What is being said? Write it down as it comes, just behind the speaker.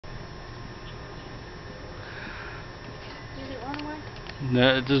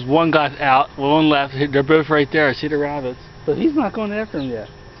No, just one got out, one left. They're both right there. I see the rabbits. But he's not going after them yet.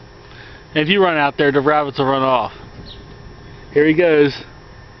 And if you run out there, the rabbits will run off. Here he goes.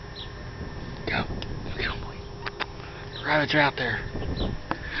 Go. Get him, boy. The rabbits are out there.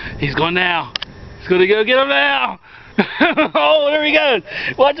 He's going now. He's going to go get him now. Oh, there he goes.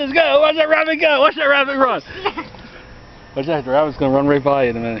 Watch us go. Watch that rabbit go. Watch that rabbit run. Watch that. The rabbit's going to run right by you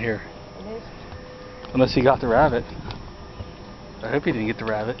in a minute here. Unless he got the rabbit. I hope he didn't get the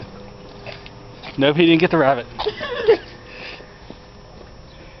rabbit. Nope, he didn't get the rabbit.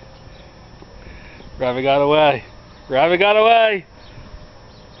 Rabbit got away. Rabbit got away.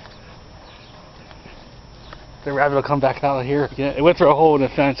 The rabbit will come back out of here again. It went through a hole in the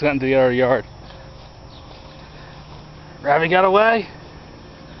fence, got into the other yard. Rabbit got away.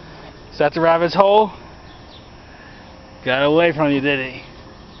 Is that the rabbit's hole? Got away from you, did he?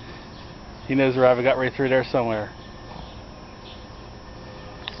 He knows the rabbit got right through there somewhere.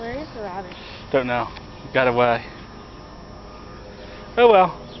 Where is the rabbit? Don't know. Got away. Oh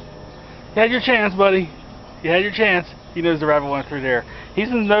well. You had your chance, buddy. You had your chance. He knows the rabbit went through there. He's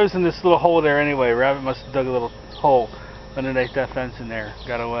been nosing this little hole there anyway. Rabbit must have dug a little hole underneath that fence in there.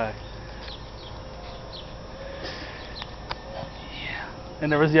 Got away. Yeah.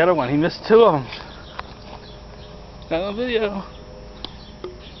 And there was the other one. He missed two of them. Got on video.